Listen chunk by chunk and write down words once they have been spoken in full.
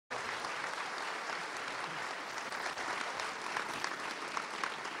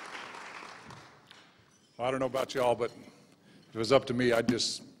I don't know about y'all, but if it was up to me, I'd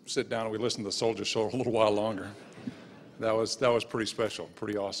just sit down and we'd listen to the Soldier Show a little while longer. That was pretty special,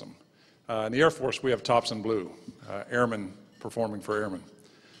 pretty awesome. In the Air Force, we have Tops in Blue, airmen performing for airmen.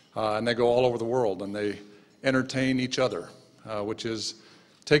 And they go all over the world and they entertain each other, which is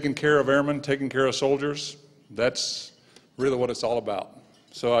taking care of airmen, taking care of soldiers. That's really what it's all about.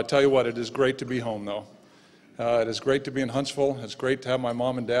 So I tell you what, it is great to be home, though. It is great to be in Huntsville. It's great to have my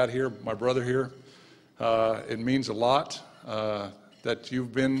mom and dad here, my brother here. It means a lot that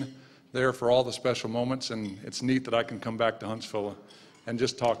you've been there for all the special moments, and it's neat that I can come back to Huntsville and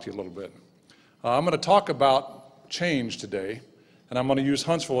just talk to you a little bit. I'm going to talk about change today, and I'm going to use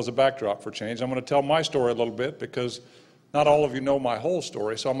Huntsville as a backdrop for change. I'm going to tell my story a little bit because not all of you know my whole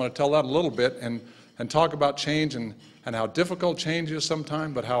story, so I'm going to tell that a little bit and talk about change and how difficult change is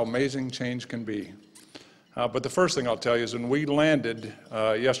sometimes, but how amazing change can be. But the first thing I'll tell you is when we landed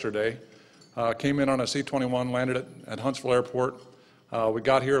yesterday, came in on a C-21, landed at Huntsville Airport. We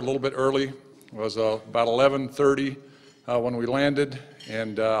got here a little bit early. It was about 11:30 when we landed,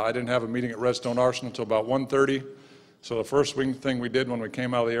 and I didn't have a meeting at Redstone Arsenal until about 1:30. So the first thing we did when we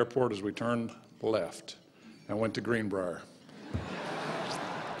came out of the airport is we turned left and went to Greenbrier.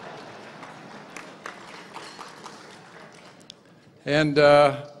 And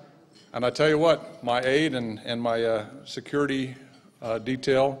I tell you what, my aide and my security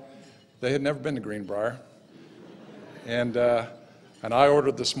detail, they had never been to Greenbrier. And I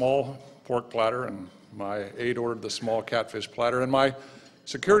ordered the small pork platter, and my aide ordered the small catfish platter, and my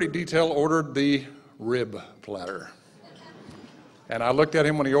security detail ordered the rib platter. And I looked at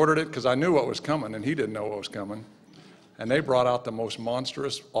him when he ordered it because I knew what was coming, and he didn't know what was coming. And they brought out the most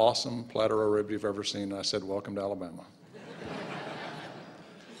monstrous, awesome platter of rib you've ever seen. And I said, "Welcome to Alabama."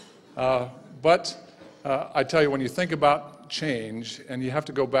 But I tell you, when you think about change, and you have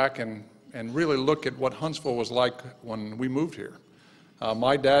to go back and really look at what Huntsville was like when we moved here.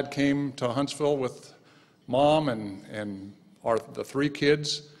 My dad came to Huntsville with Mom and the three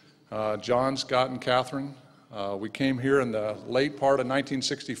kids, John, Scott, and Catherine. We came here in the late part of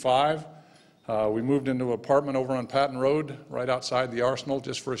 1965. We moved into an apartment over on Patton Road, right outside the Arsenal,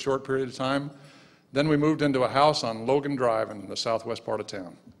 just for a short period of time. Then we moved into a house on Logan Drive in the southwest part of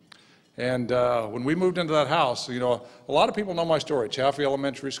town. And when we moved into that house, you know, a lot of people know my story, Chaffee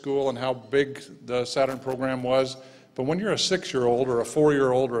Elementary School and how big the Saturn program was. But when you're a 6-year-old or a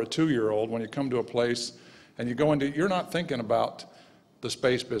 4-year-old or a 2-year-old, when you come to a place and you go into, you're not thinking about the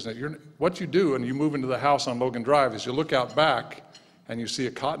space business. What you do and you move into the house on Logan Drive is you look out back and you see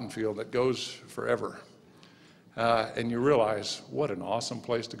a cotton field that goes forever. And you realize, what an awesome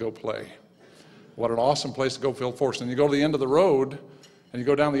place to go play. What an awesome place to go field force. And you go to the end of the road, and you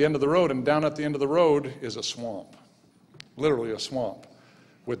go down the end of the road, and down at the end of the road is a swamp, literally a swamp,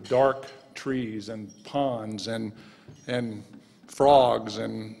 with dark trees and ponds and frogs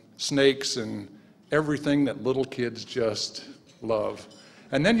and snakes and everything that little kids just love.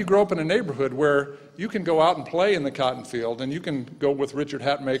 And then you grow up in a neighborhood where you can go out and play in the cotton field, and you can go with Richard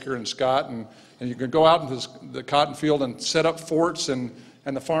Hatmaker and Scott, and you can go out into the cotton field and set up forts, and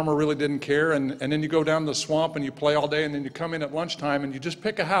the farmer really didn't care, and then you go down to the swamp and you play all day, and then you come in at lunchtime and you just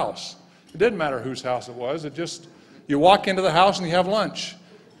pick a house. It didn't matter whose house it was. You walk into the house and you have lunch.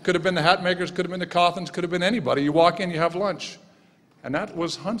 Could have been the Hatmakers, could have been the Cothans, could have been anybody. You walk in, you have lunch. And that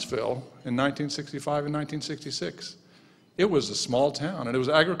was Huntsville in 1965 and 1966. It was a small town, and it was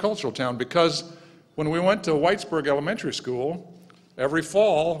an agricultural town, because when we went to Whitesburg Elementary School, every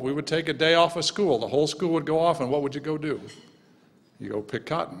fall we would take a day off of school. The whole school would go off, and what would you go do? You go pick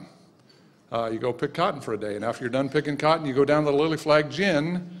cotton. You go pick cotton for a day, and after you're done picking cotton, you go down to the Lily Flag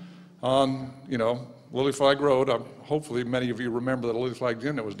Gin on, Lily Flag Road. Hopefully many of you remember the Lily Flag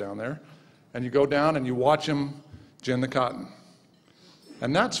Gin that was down there. And you go down and you watch them gin the cotton.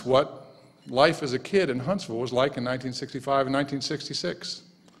 And that's what life as a kid in Huntsville was like in 1965 and 1966.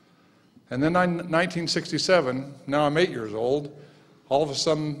 And then in 1967, now I'm 8 years old, all of a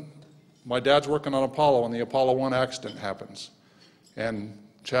sudden my dad's working on Apollo, and the Apollo 1 accident happens. And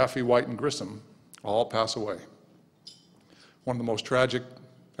Chaffee, White, and Grissom all pass away. One of the most tragic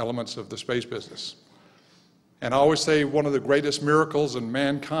elements of the space business. And I always say one of the greatest miracles in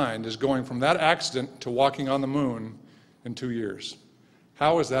mankind is going from that accident to walking on the moon in 2 years.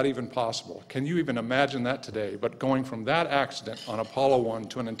 How is that even possible? Can you even imagine that today? But going from that accident on Apollo 1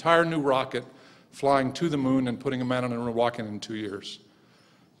 to an entire new rocket flying to the moon and putting a man on the moon walking in 2 years.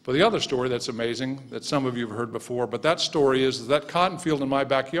 But the other story that's amazing, that some of you have heard before, but that story is that cotton field in my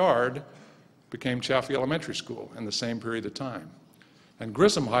backyard became Chaffee Elementary School in the same period of time. And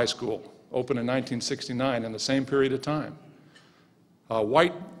Grissom High School opened in 1969 in the same period of time.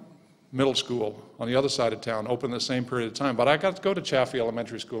 White middle school on the other side of town, opened the same period of time. But I got to go to Chaffee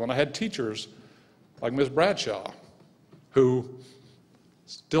Elementary School, and I had teachers like Miss Bradshaw, who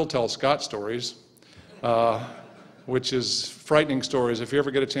still tells Scott stories, which is frightening stories. If you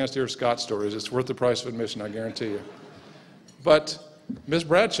ever get a chance to hear Scott stories, it's worth the price of admission, I guarantee you. But Miss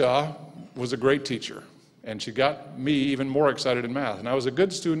Bradshaw was a great teacher, and she got me even more excited in math. And I was a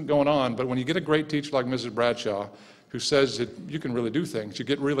good student going on, but when you get a great teacher like Mrs. Bradshaw, who says that you can really do things, you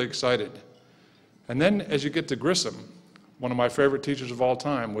get really excited. And then as you get to Grissom, one of my favorite teachers of all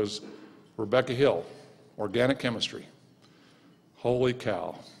time was Rebecca Hill, organic chemistry. Holy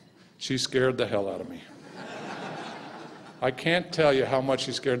cow, she scared the hell out of me. I can't tell you how much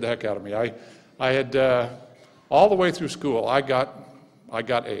she scared the heck out of me. I had, all the way through school, I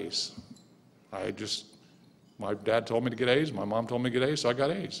got A's. My dad told me to get A's, my mom told me to get A's, so I got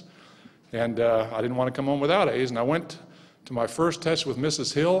A's. And I didn't want to come home without A's, and I went to my first test with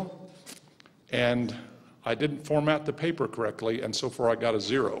Mrs. Hill, and I didn't format the paper correctly, and so far I got a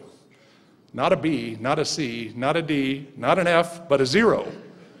 0. Not a B, not a C, not a D, not an F, but a 0.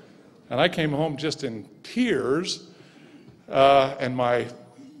 And I came home just in tears, and my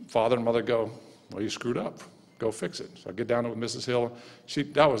father and mother go, well, you screwed up. Go fix it. So I get down with Mrs. Hill.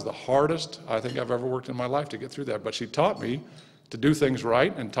 That was the hardest I think I've ever worked in my life to get through that. But she taught me to do things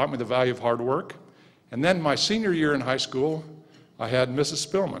right and taught me the value of hard work. And then my senior year in high school, I had Mrs.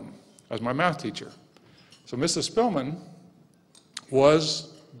 Spillman as my math teacher. So Mrs. Spillman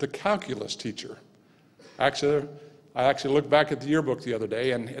was the calculus teacher. Actually, I actually looked back at the yearbook the other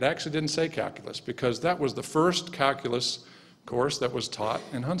day, and it actually didn't say calculus because that was the first calculus course that was taught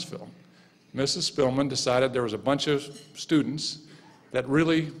in Huntsville. Mrs. Spillman decided there was a bunch of students that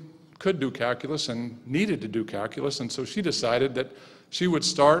really could do calculus and needed to do calculus, and so she decided that she would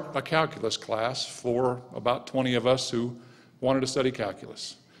start a calculus class for about 20 of us who wanted to study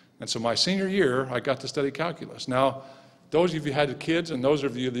calculus. And so my senior year, I got to study calculus. Now, those of you who had kids and those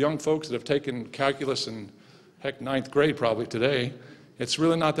of you, the young folks that have taken calculus in, heck, 9th grade probably today, it's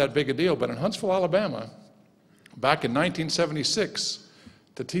really not that big a deal. But in Huntsville, Alabama, back in 1976,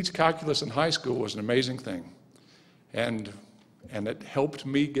 to teach calculus in high school was an amazing thing. And it helped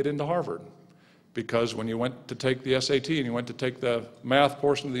me get into Harvard. Because when you went to take the SAT and you went to take the math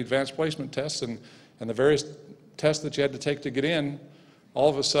portion of the advanced placement tests and the various tests that you had to take to get in, all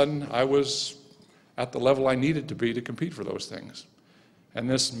of a sudden I was at the level I needed to be to compete for those things. And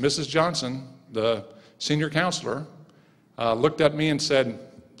this Mrs. Johnson, the senior counselor, looked at me and said,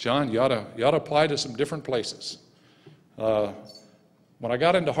 John, you ought to apply to some different places. When I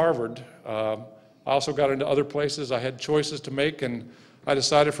got into Harvard, I also got into other places. I had choices to make, and I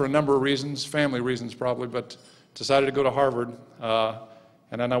decided for a number of reasons, family reasons probably, but decided to go to Harvard.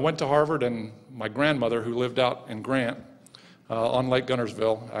 And then I went to Harvard, and my grandmother, who lived out in Grant, on Lake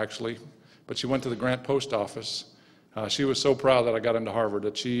Gunnersville, actually, but she went to the Grant post office. She was so proud that I got into Harvard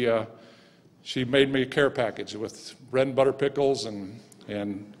that she made me a care package with bread and butter pickles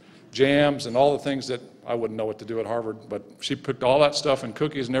and jams and all the things that I wouldn't know what to do at Harvard, but she picked all that stuff and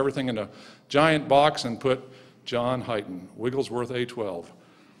cookies and everything in a giant box and put John Hyten, Wigglesworth A12,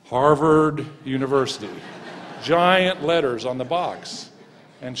 Harvard University, giant letters on the box.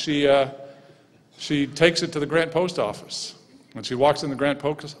 And she takes it to the Grant post office. And she walks in the Grant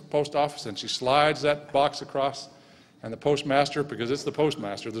post office and she slides that box across, and the postmaster, because it's the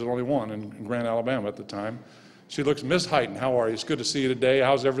postmaster, there's only one in Grant, Alabama at the time, she looks, Miss Hyten, how are you? It's good to see you today.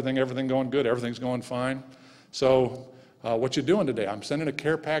 How's everything? Everything going good? Everything's going fine. So what you doing today? I'm sending a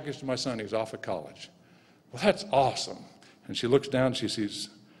care package to my son. He's off at college. Well, that's awesome. And she looks down, she sees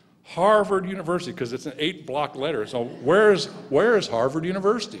Harvard University, because it's an 8-block letter. So where is Harvard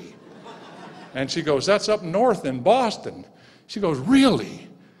University? And she goes, that's up north in Boston. She goes, really?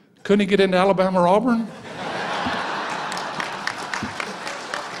 Couldn't he get into Alabama or Auburn?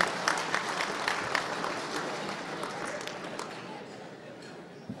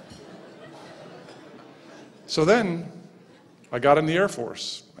 So then I got in the Air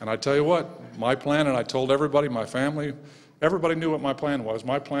Force, and I tell you what, my plan, and I told everybody, my family, everybody knew what my plan was.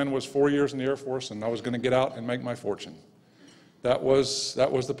 My plan was 4 years in the Air Force, and I was going to get out and make my fortune. That was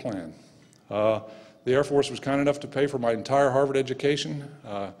the plan. The Air Force was kind enough to pay for my entire Harvard education.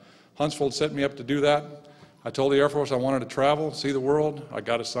 Huntsville had set me up to do that. I told the Air Force I wanted to travel, see the world. I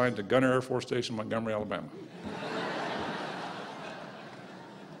got assigned to Gunner Air Force Station, Montgomery, Alabama.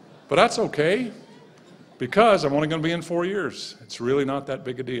 But that's okay, because I'm only going to be in 4 years. It's really not that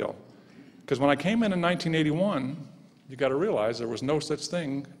big a deal. Because when I came in 1981, you got to realize there was no such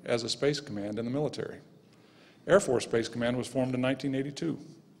thing as a space command in the military. Air Force Space Command was formed in 1982.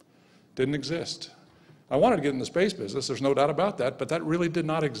 Didn't exist. I wanted to get in the space business, there's no doubt about that, but that really did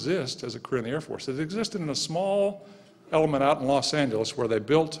not exist as a career in the Air Force. It existed in a small element out in Los Angeles where they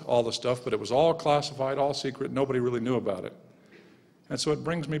built all the stuff, but it was all classified, all secret, nobody really knew about it. And so it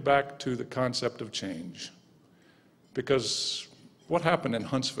brings me back to the concept of change. Because what happened in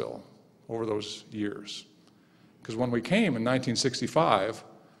Huntsville over those years? Because when we came in 1965,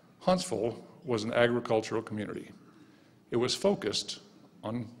 Huntsville was an agricultural community. It was focused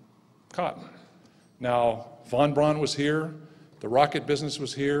on cotton. Now, Von Braun was here, the rocket business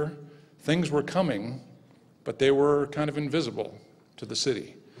was here, things were coming, but they were kind of invisible to the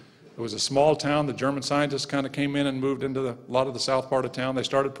city. It was a small town. The German scientists kind of came in and moved into a lot of the south part of town. They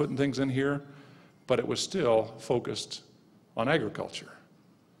started putting things in here, but it was still focused on agriculture.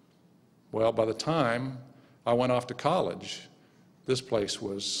 Well, by the time I went off to college, this place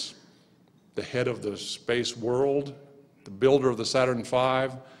was the head of the space world, the builder of the Saturn V,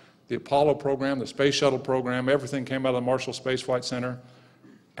 the Apollo program, the space shuttle program, everything came out of the Marshall Space Flight Center.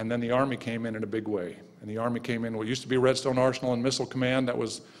 And then the Army came in a big way. And the Army came in what used to be Redstone Arsenal and Missile Command. That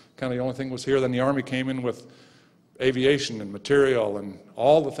was kind of the only thing that was here. Then the Army came in with aviation and material and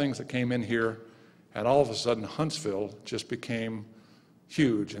all the things that came in here. And all of a sudden, Huntsville just became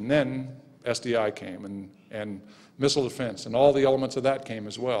huge. And then SDI came and missile defense and all the elements of that came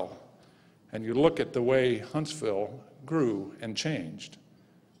as well. And you look at the way Huntsville grew and changed,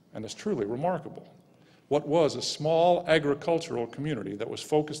 and it's truly remarkable. What was a small agricultural community that was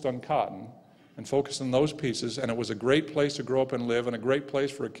focused on cotton and focused on those pieces, and it was a great place to grow up and live and a great place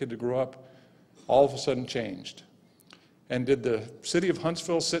for a kid to grow up, all of a sudden changed. And did the city of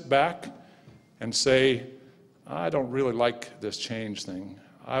Huntsville sit back and say, I don't really like this change thing.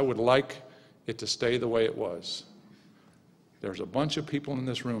 I would like it to stay the way it was? There's a bunch of people in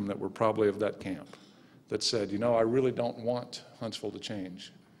this room that were probably of that camp that said, you know, I really don't want Huntsville to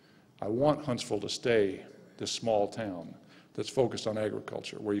change. I want Huntsville to stay this small town that's focused on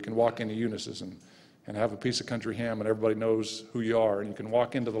agriculture, where you can walk into Eunice's and have a piece of country ham and everybody knows who you are, and you can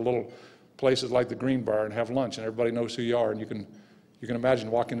walk into the little places like the Green Bar and have lunch and everybody knows who you are, and you can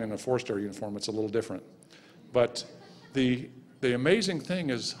imagine walking in a four-star uniform. It's a little different. But the amazing thing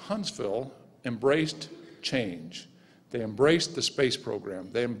is Huntsville embraced change. They embraced the space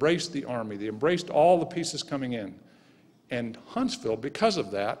program. They embraced the Army. They embraced all the pieces coming in. And Huntsville, because of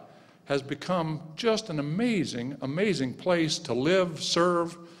that, has become just an amazing, amazing place to live,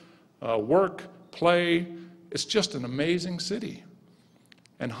 serve, work, play. It's just an amazing city.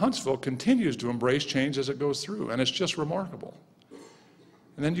 And Huntsville continues to embrace change as it goes through, and it's just remarkable.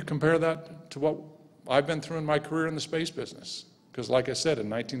 And then you compare that to what I've been through in my career in the space business. Because like I said, in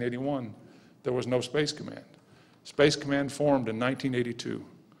 1981, there was no Space Command. Space Command formed in 1982.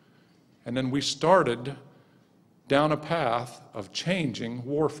 And then we started down a path of changing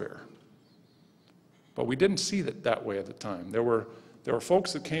warfare. But we didn't see it that way at the time. There were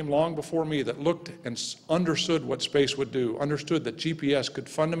folks that came long before me that looked and understood what space would do, understood that GPS could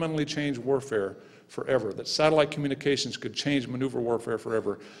fundamentally change warfare forever, that satellite communications could change maneuver warfare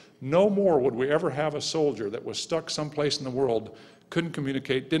forever. No more would we ever have a soldier that was stuck someplace in the world, couldn't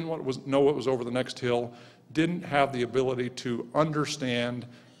communicate, didn't know what was over the next hill, didn't have the ability to understand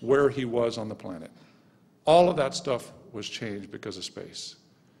where he was on the planet. All of that stuff was changed because of space.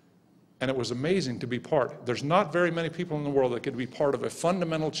 And it was amazing to be part. There's not very many people in the world that could be part of a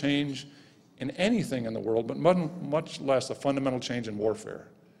fundamental change in anything in the world, but much less a fundamental change in warfare.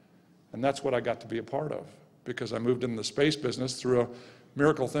 And that's what I got to be a part of, because I moved into the space business through a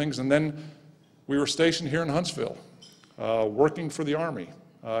miracle things. And then we were stationed here in Huntsville, working for the Army.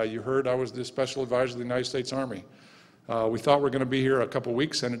 You heard I was the special advisor of the United States Army. We thought we were going to be here a couple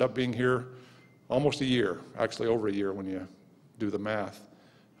weeks, ended up being here almost a year, actually over a year when you do the math.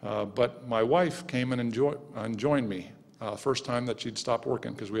 But my wife came in and joined me. First time that she'd stopped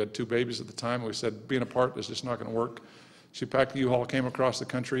working, because we had 2 babies at the time. We said being apart is just not going to work. She packed a U-Haul, came across the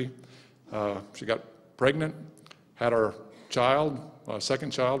country. She got pregnant, had our child,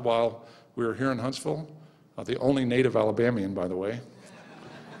 second child, while we were here in Huntsville. The only native Alabamian, by the way.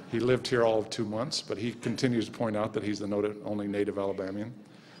 He lived here all of 2 months, but he continues to point out that he's the only native Alabamian.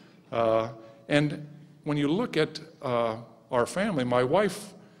 And when you look at our family, my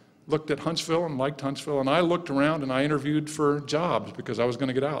wife looked at Huntsville and liked Huntsville, and I looked around and I interviewed for jobs because I was going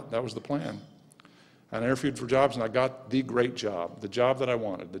to get out. That was the plan. And I interviewed for jobs, and I got the great job, the job that I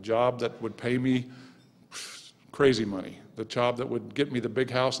wanted, the job that would pay me crazy money, the job that would get me the big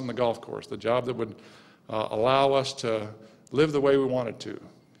house and the golf course, the job that would allow us to live the way we wanted to.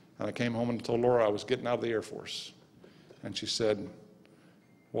 And I came home and told Laura I was getting out of the Air Force. And she said,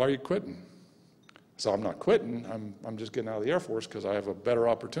 "Why are you quitting?" I So I'm not quitting. I'm just getting out of the Air Force because I have a better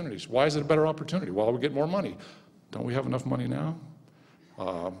opportunities. Why is it a better opportunity? Well, we get more money. Don't we have enough money now?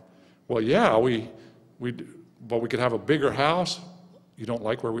 Well, yeah, but we could have a bigger house. You don't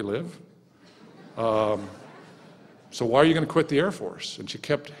like where we live? So why are you going to quit the Air Force? And she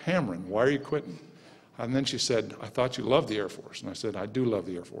kept hammering, why are you quitting? And then she said, I thought you loved the Air Force. And I said, I do love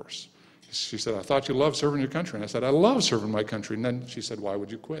the Air Force. She said, I thought you loved serving your country. And I said, I love serving my country. And then she said, why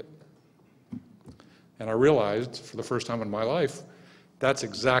would you quit? And I realized for the first time in my life, that's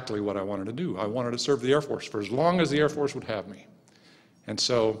exactly what I wanted to do. I wanted to serve the Air Force for as long as the Air Force would have me. And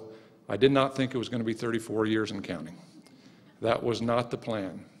so I did not think it was going to be 34 years and counting. That was not the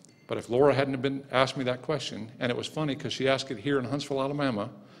plan. But if Laura hadn't asked me that question, and it was funny because she asked it here in Huntsville, Alabama,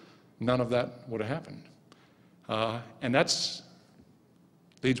 none of that would have happened. And that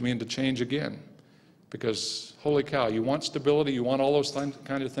leads me into change again. Because, holy cow, you want stability, you want all those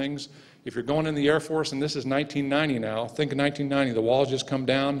kind of things. If you're going in the Air Force, and this is 1990 now, think of 1990, the walls just come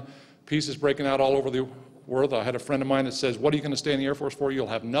down, pieces breaking out all over the world. I had a friend of mine that says, what are you going to stay in the Air Force for? You'll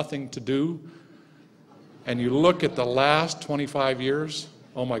have nothing to do. And you look at the last 25 years,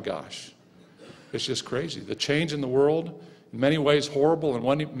 oh my gosh, it's just crazy. The change in the world, in many ways horrible,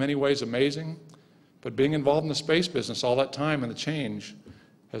 in many ways amazing, but being involved in the space business all that time and the change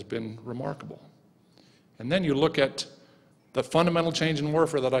has been remarkable. And then you look at the fundamental change in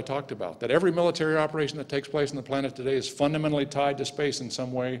warfare that I talked about, that every military operation that takes place on the planet today is fundamentally tied to space in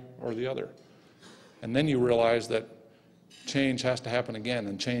some way or the other. And then you realize that change has to happen again,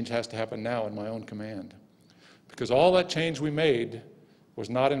 and change has to happen now in my own command. Because all that change we made was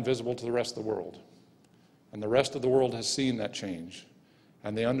not invisible to the rest of the world. And the rest of the world has seen that change.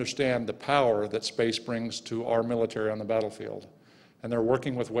 And they understand the power that space brings to our military on the battlefield. And they're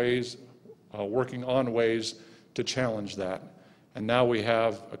working on ways to challenge that. And now we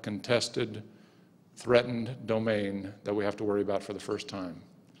have a contested, threatened domain that we have to worry about for the first time.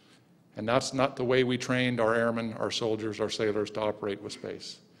 And that's not the way we trained our airmen, our soldiers, our sailors to operate with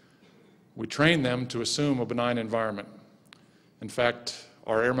space. We trained them to assume a benign environment. In fact,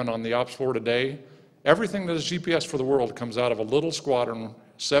 our airmen on the ops floor today, everything that is GPS for the world comes out of a little squadron,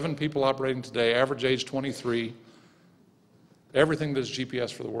 7 people operating today, average age 23. Everything that is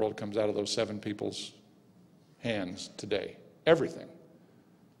GPS for the world comes out of those 7 people's hands today. Everything.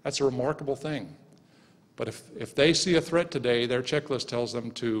 That's a remarkable thing. But if they see a threat today, their checklist tells them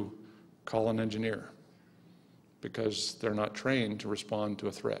to call an engineer because they're not trained to respond to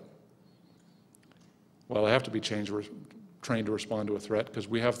a threat. Well, they have to be trained to respond to a threat because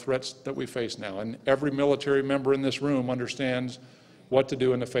we have threats that we face now. And every military member in this room understands what to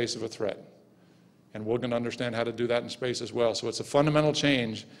do in the face of a threat. And we're going to understand how to do that in space as well. So it's a fundamental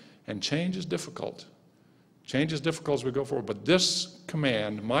change, and change is difficult. Change is difficult as we go forward. But this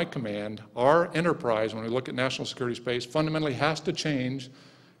command, my command, our enterprise, when we look at national security space, fundamentally has to change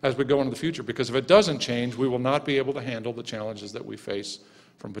as we go into the future. Because if it doesn't change, we will not be able to handle the challenges that we face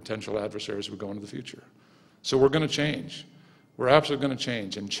from potential adversaries as we go into the future. So we're going to change. We're absolutely going to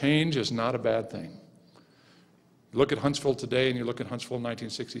change. And change is not a bad thing. You look at Huntsville today and you look at Huntsville in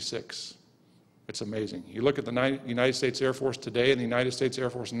 1966. It's amazing. You look at the United States Air Force today and the United States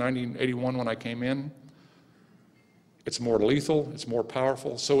Air Force in 1981 when I came in. It's more lethal, it's more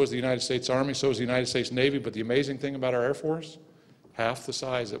powerful. So is the United States Army, so is the United States Navy. But the amazing thing about our Air Force, half the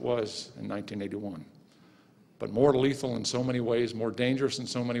size it was in 1981. But more lethal in so many ways, more dangerous in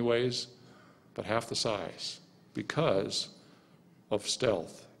so many ways, but half the size because of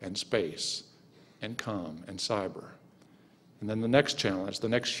stealth and space and comm and cyber. And then the next challenge, the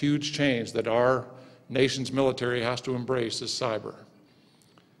next huge change that our nation's military has to embrace is cyber.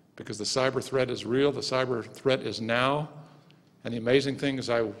 Because the cyber threat is real, the cyber threat is now. And the amazing thing is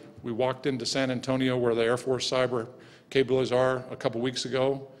we walked into San Antonio where the Air Force cyber capabilities are a couple weeks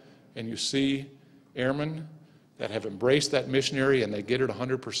ago, and you see airmen that have embraced that mission area and they get it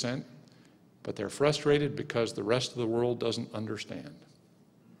 100%, but they're frustrated because the rest of the world doesn't understand.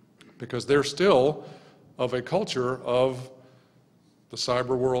 Because they're still of a culture of the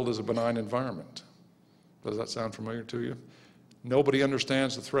cyber world as a benign environment. Does that sound familiar to you? Nobody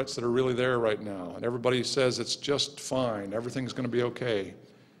understands the threats that are really there right now, and everybody says it's just fine, everything's going to be okay,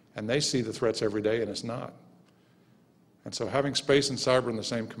 and they see the threats every day and it's not. And so having space and cyber in the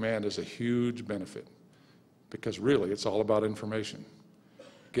same command is a huge benefit, because really it's all about information,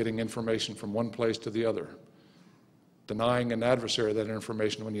 getting information from one place to the other, denying an adversary that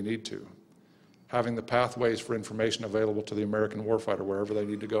information when you need to, having the pathways for information available to the American warfighter wherever they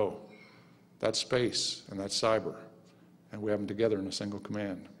need to go. That's space and that's cyber, and we have them together in a single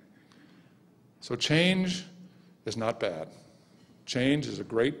command. So change is not bad. Change is a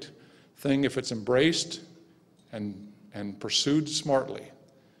great thing if it's embraced and pursued smartly.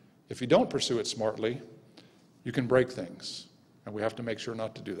 If you don't pursue it smartly, you can break things, and we have to make sure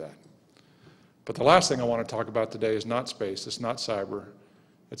not to do that. But the last thing I want to talk about today is not space, it's not cyber.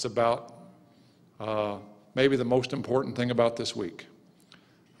 It's about maybe the most important thing about this week.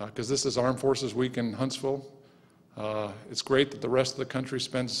 Because this is Armed Forces Week in Huntsville. It's great that the rest of the country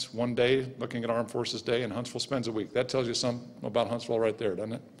spends one day looking at Armed Forces Day, and Huntsville spends a week. That tells you something about Huntsville right there,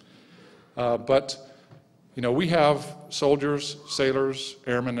 doesn't it? But, you know, we have soldiers, sailors,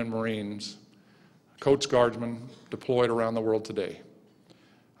 airmen, and Marines, Coast Guardsmen deployed around the world today.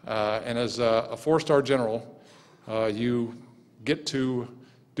 And as a four-star general, you get to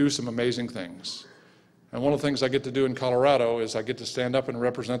do some amazing things. And one of the things I get to do in Colorado is I get to stand up and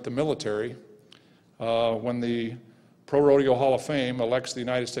represent the military when the Pro Rodeo Hall of Fame elects the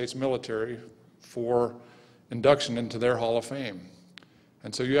United States military for induction into their Hall of Fame.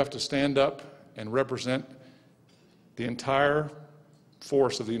 And so you have to stand up and represent the entire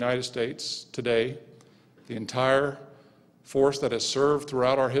force of the United States today, the entire force that has served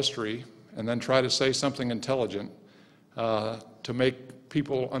throughout our history, and then try to say something intelligent to make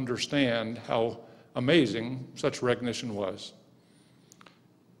people understand how amazing such recognition was.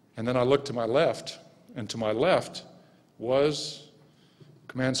 And then I looked to my left, and to my left was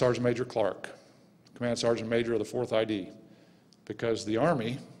Command Sergeant Major Clark, Command Sergeant Major of the 4th ID, because the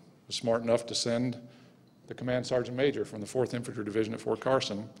Army was smart enough to send the Command Sergeant Major from the 4th Infantry Division at Fort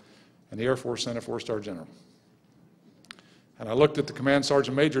Carson, and the Air Force sent a 4-star general. And I looked at the Command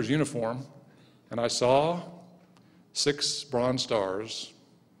Sergeant Major's uniform, and I saw 6 Bronze Stars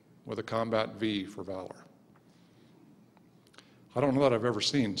with a combat V for valor. I don't know that I've ever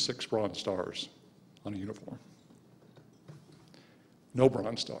seen 6 Bronze Stars on a uniform. No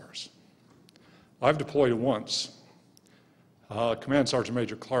Bronze Stars. I've deployed once. Command Sergeant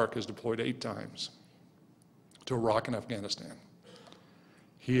Major Clark has deployed 8 times to Iraq and Afghanistan.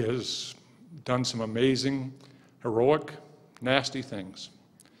 He has done some amazing, heroic, nasty things,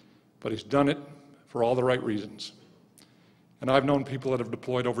 but he's done it for all the right reasons. And I've known people that have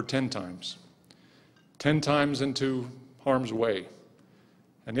deployed over 10 times into harm's way.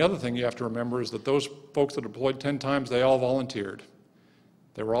 And the other thing you have to remember is that those folks that deployed 10 times, they all volunteered.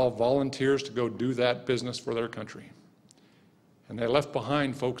 They were all volunteers to go do that business for their country. And they left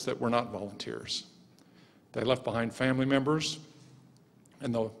behind folks that were not volunteers. They left behind family members.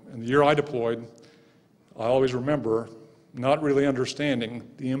 And the year I deployed, I always remember not really understanding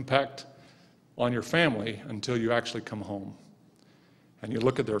the impact on your family until you actually come home. And you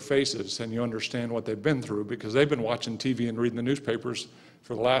look at their faces and you understand what they've been through, because they've been watching TV and reading the newspapers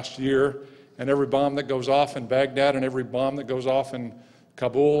for the last year, and every bomb that goes off in Baghdad and every bomb that goes off in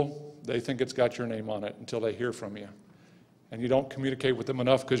Kabul, they think it's got your name on it until they hear from you. And you don't communicate with them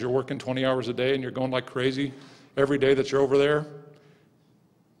enough because you're working 20 hours a day and you're going like crazy every day that you're over there.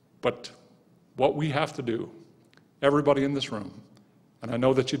 But what we have to do, everybody in this room, and I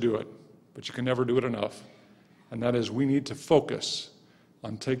know that you do it, but you can never do it enough, and that is we need to focus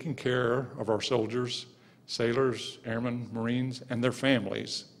on taking care of our soldiers, sailors, airmen, Marines, and their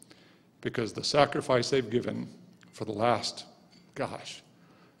families, because the sacrifice they've given for the last,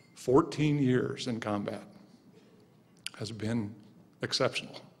 14 years in combat has been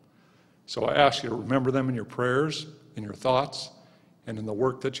exceptional. So I ask you to remember them in your prayers, in your thoughts, and in the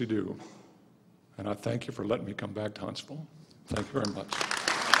work that you do. And I thank you for letting me come back to Huntsville. Thank you very much.